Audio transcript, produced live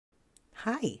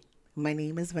Hi, my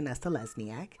name is Vanessa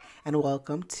Lesniak, and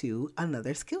welcome to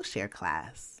another Skillshare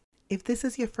class. If this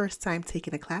is your first time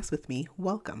taking a class with me,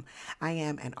 welcome. I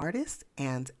am an artist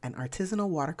and an artisanal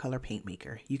watercolor paint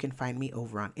maker. You can find me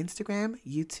over on Instagram,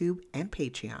 YouTube, and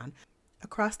Patreon.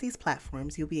 Across these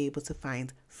platforms, you'll be able to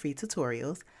find free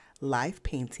tutorials, live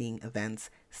painting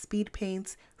events, speed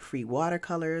paints, free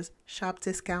watercolors, shop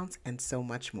discounts, and so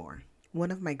much more. One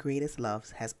of my greatest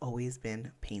loves has always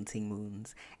been painting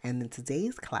moons, and in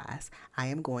today's class, I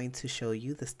am going to show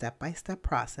you the step-by-step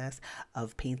process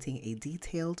of painting a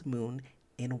detailed moon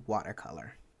in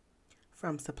watercolor.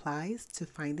 From supplies to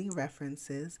finding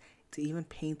references to even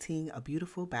painting a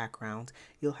beautiful background,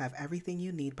 you'll have everything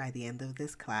you need by the end of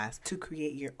this class to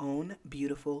create your own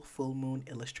beautiful full moon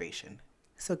illustration.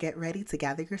 So get ready to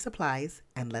gather your supplies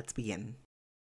and let's begin.